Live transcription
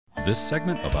This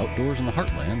segment of Outdoors in the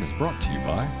Heartland is brought to you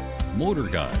by Motor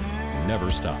Guide, Never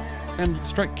Stop, and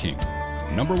Strike King,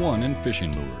 #1 in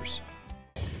fishing lures.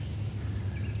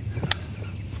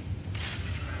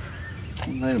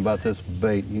 One thing about this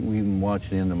bait, you can even watch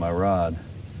the end of my rod.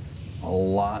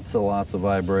 Lots of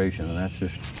vibration, and that's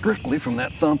just strictly from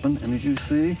that thumping. And as you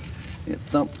see, it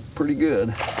thumped pretty good,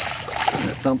 and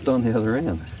it thumped on the other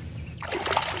end.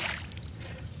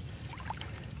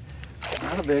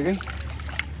 Not a biggie.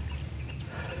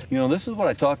 You know, this is what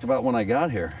I talked about when I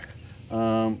got here.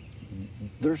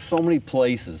 There's so many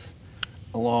places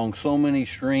along so many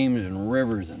streams and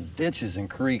rivers and ditches and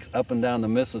creeks up and down the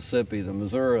Mississippi, the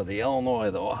Missouri, the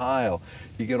Illinois, the Ohio.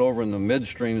 You get over in the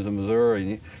midstreams of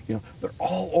Missouri, you know, they're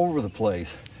all over the place.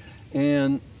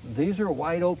 And these are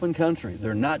wide open country.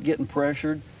 They're not getting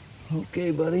pressured.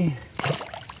 Okay, buddy.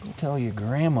 Go tell your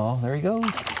grandma. There he goes.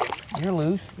 You're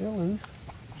loose. You're loose.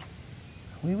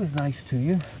 We was nice to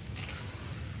you.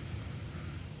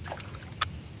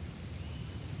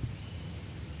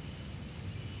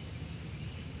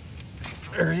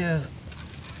 There he is.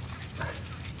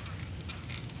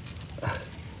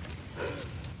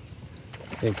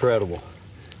 Incredible.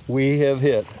 We have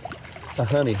hit a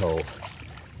honey hole.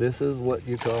 This is what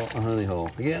you call a honey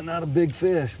hole. Again, not a big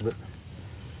fish, but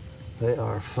they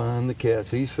are fun to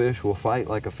catch. These fish will fight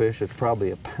like a fish that's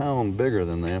probably a pound bigger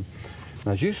than them.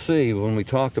 Now, as you see, when we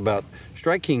talked about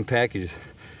Strike King package,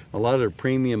 a lot of their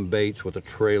premium baits with a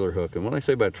trailer hook. And when I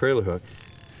say by trailer hook,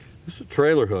 this is a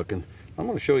trailer hook. And I'm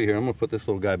going to show you here. I'm going to put this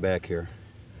little guy back here.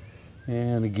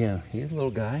 And again, he's a little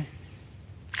guy.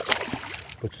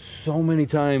 But so many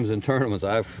times in tournaments,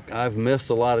 I've missed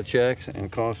a lot of checks and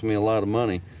it cost me a lot of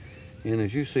money. And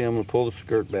as you see, I'm going to pull the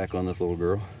skirt back on this little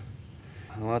girl.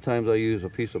 A lot of times I use a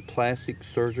piece of plastic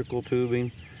surgical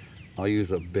tubing. I'll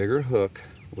use a bigger hook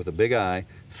with a big eye,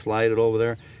 slide it over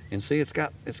there, and see it's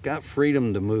got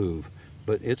freedom to move.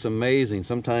 But it's amazing.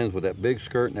 Sometimes with that big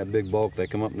skirt and that big bulk, they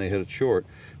come up and they hit it short.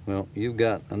 Well, you've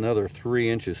got another 3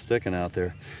 inches sticking out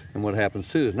there. And what happens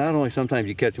too is not only sometimes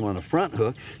you catch them on the front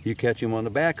hook, you catch them on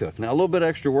the back hook. Now a little bit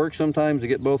extra work sometimes to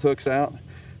get both hooks out,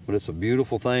 but it's a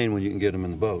beautiful thing when you can get them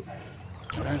in the boat.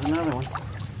 There's another one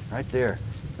right there.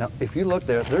 Now if you look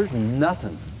there, there's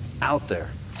nothing out there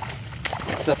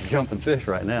except jumping fish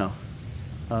right now.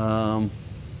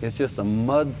 It's just a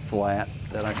mud flat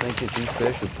that I think that these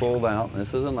fish have pulled out. And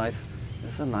this is a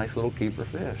nice little keeper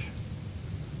fish.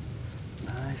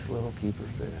 Nice little keeper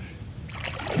fish.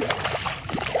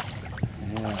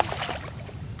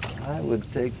 Yeah, I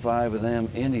would take 5 of them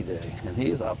any day. And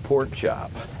he's a pork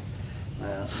chop.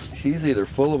 Now, she's either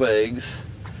full of eggs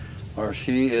or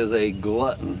she is a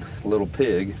glutton little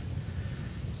pig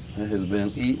that has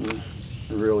been eaten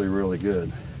really, really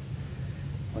good.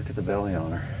 Look at the belly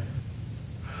on her.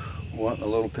 What a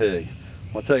little pig.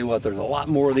 I'll tell you what, there's a lot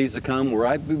more of these to come.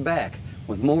 We'll be back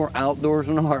with more Outdoors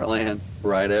in the Heartland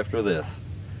right after this.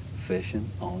 Fishing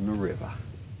on the river.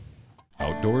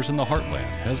 Outdoors in the Heartland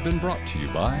has been brought to you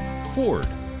by Ford,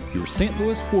 your St.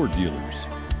 Louis Ford dealers,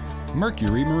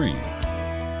 Mercury Marine,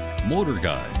 Motor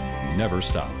Guide, Never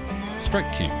Stop,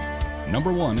 Strike King,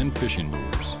 #1 in fishing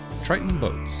lures, Triton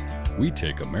Boats, We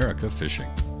Take America Fishing,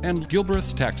 and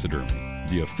Gilbreth's Taxidermy,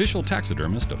 the official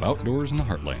taxidermist of Outdoors in the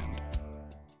Heartland.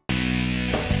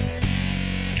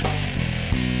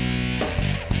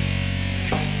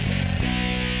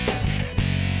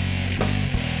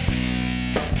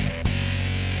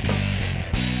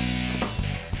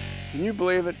 Can you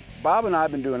believe it? Bob and I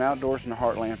have been doing Outdoors in the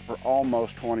Heartland for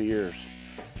almost 20 years.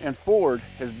 And Ford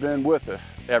has been with us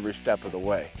every step of the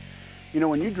way. You know,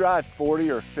 when you drive 40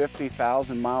 or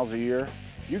 50,000 miles a year,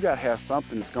 you got to have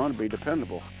something that's going to be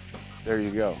dependable. There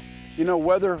you go. You know,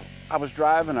 whether I was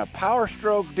driving a Power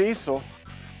Stroke diesel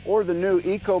or the new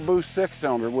EcoBoost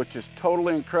 6-cylinder, which is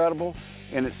totally incredible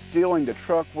and it's stealing the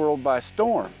truck world by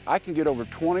storm, I can get over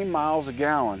 20 miles a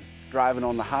gallon driving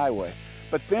on the highway.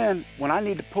 But then when I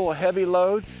need to pull a heavy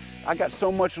load, I got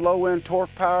so much low-end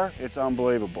torque power, it's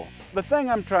unbelievable. The thing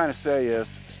I'm trying to say is,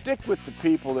 stick with the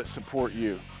people that support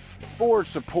you. Ford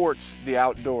supports the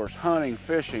outdoors, hunting,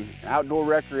 fishing, outdoor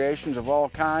recreations of all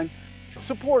kinds.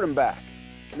 Support them back.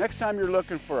 Next time you're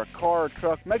looking for a car or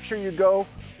truck, make sure you go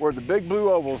where the big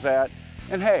blue oval's at.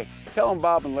 And hey, tell them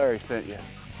Bob and Larry sent you.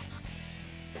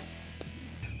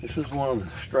 This is one of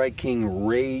the Strike King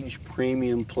Rage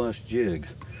Premium Plus jigs.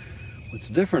 What's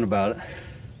different about it,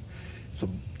 so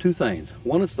 2 things.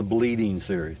 One is the bleeding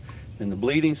series. In the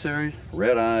bleeding series,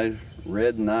 red eyes,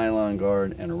 red nylon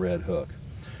guard, and a red hook.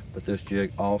 But this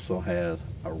jig also has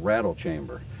a rattle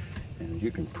chamber. And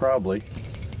you can probably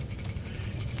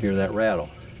hear that rattle.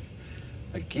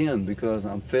 Again, because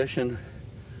I'm fishing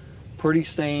pretty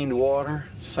stained water,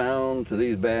 sound to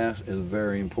these bass is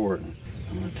very important.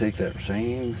 I'm going to take that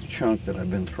same chunk that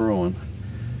I've been throwing,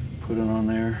 put it on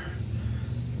there,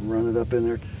 run it up in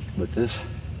there. But this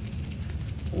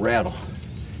rattle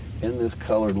in this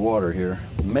colored water here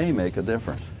may make a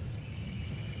difference.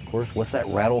 Of course, what's that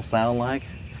rattle sound like?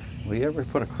 Well, you ever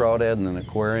put a crawdad in an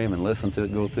aquarium and listen to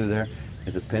it go through there?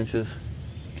 As it pinches,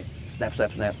 snap,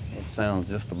 snap, snap. It sounds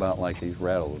just about like these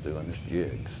rattles do on this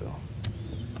jig. So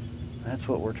that's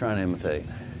what we're trying to imitate.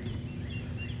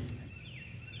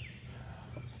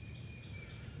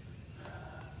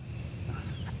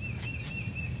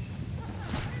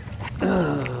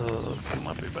 Oh, come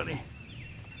up here, buddy.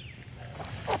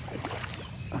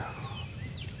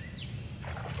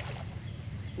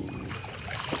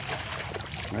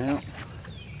 Well,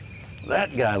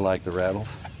 that guy liked the rattles.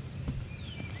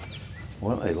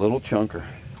 What a little chunker.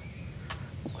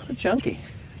 What a chunky.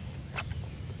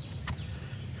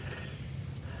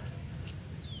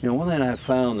 You know, one thing I've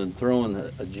found in throwing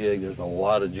a jig, there's a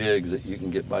lot of jigs that you can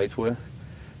get bites with.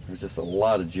 There's just a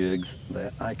lot of jigs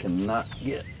that I cannot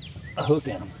get a hook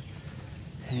in them.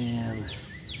 And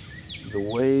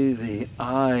the way the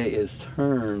eye is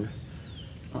turned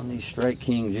on these Strike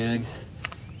King jigs,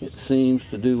 it seems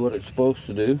to do what it's supposed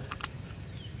to do.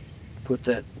 Put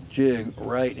that jig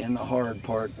right in the hard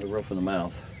part of the roof of the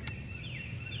mouth.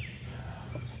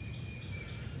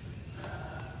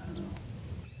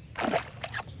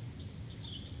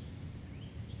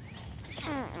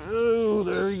 Oh,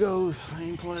 there he goes,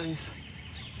 same place.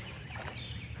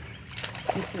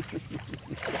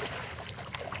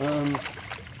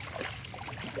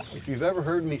 If you've ever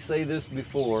heard me say this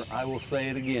before, I will say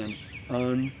it again.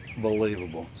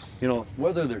 Unbelievable. You know,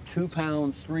 whether they're 2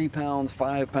 pounds, 3 pounds,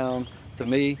 5 pounds, to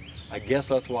me, I guess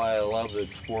that's why I love the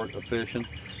sport of fishing.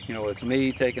 You know, it's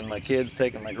me taking my kids,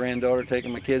 taking my granddaughter,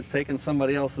 taking my kids, taking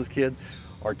somebody else's kid,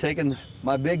 or taking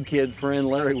my big kid friend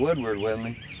Larry Woodward with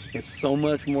me. It's so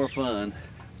much more fun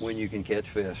when you can catch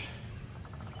fish.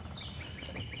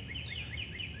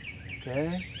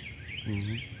 Okay?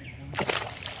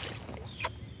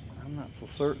 I'm not so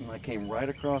certain. I came right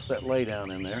across that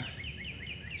laydown in there.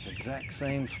 Exact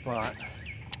same spot.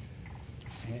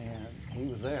 And he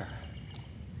was there.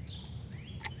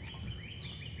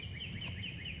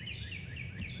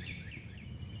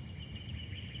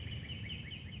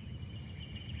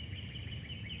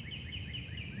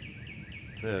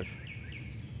 Fish.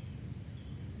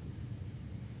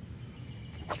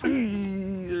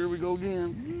 There we go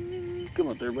again. Come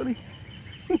up there, buddy.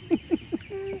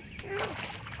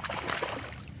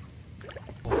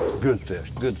 Good fish,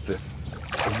 good fish,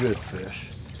 good fish.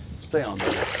 Stay on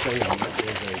there, stay on.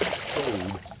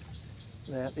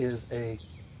 That is a toad.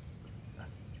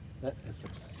 That is a,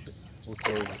 we'll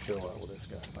close the show out with this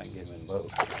guy if I can get him in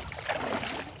both.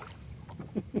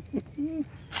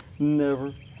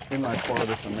 Never in my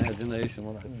farthest imagination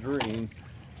would I dream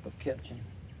of catching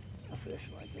a fish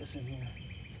like this in here.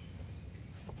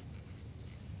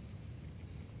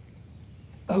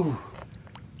 Oh,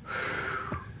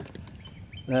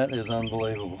 that is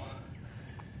unbelievable.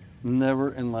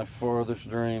 Never in my farthest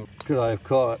dream could I have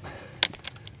caught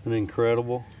an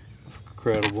incredible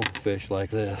fish like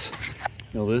this.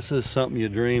 You know, this is something you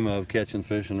dream of, catching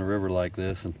fish in a river like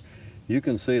this. And you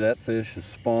can see that fish is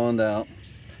spawned out,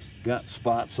 got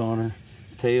spots on her.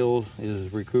 Tail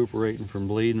is recuperating from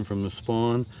bleeding from the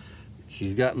spawn.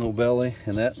 She's got no belly,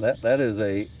 and that is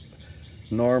a,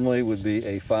 normally would be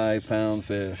a 5-pound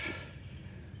fish.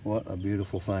 What a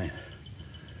beautiful thing.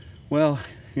 Well,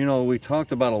 you know, we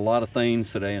talked about a lot of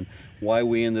things today and why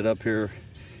we ended up here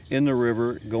in the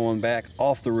river, going back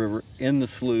off the river, in the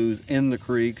sloughs, in the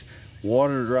creeks,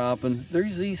 water dropping.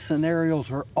 These scenarios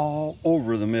are all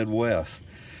over the Midwest,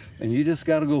 and you just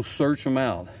got to go search them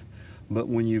out. But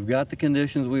when you've got the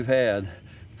conditions we've had,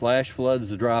 flash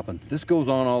floods are dropping. This goes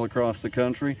on all across the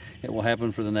country. It will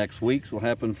happen for the next weeks, will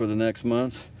happen for the next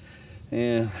months,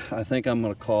 and I think I'm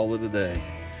going to call it a day.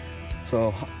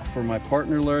 So for my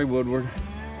partner Larry Woodward,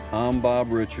 I'm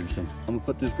Bob Richardson. I'm gonna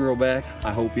put this girl back.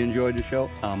 I hope you enjoyed the show.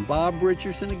 I'm Bob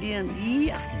Richardson again.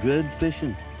 Yes, good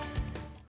fishing.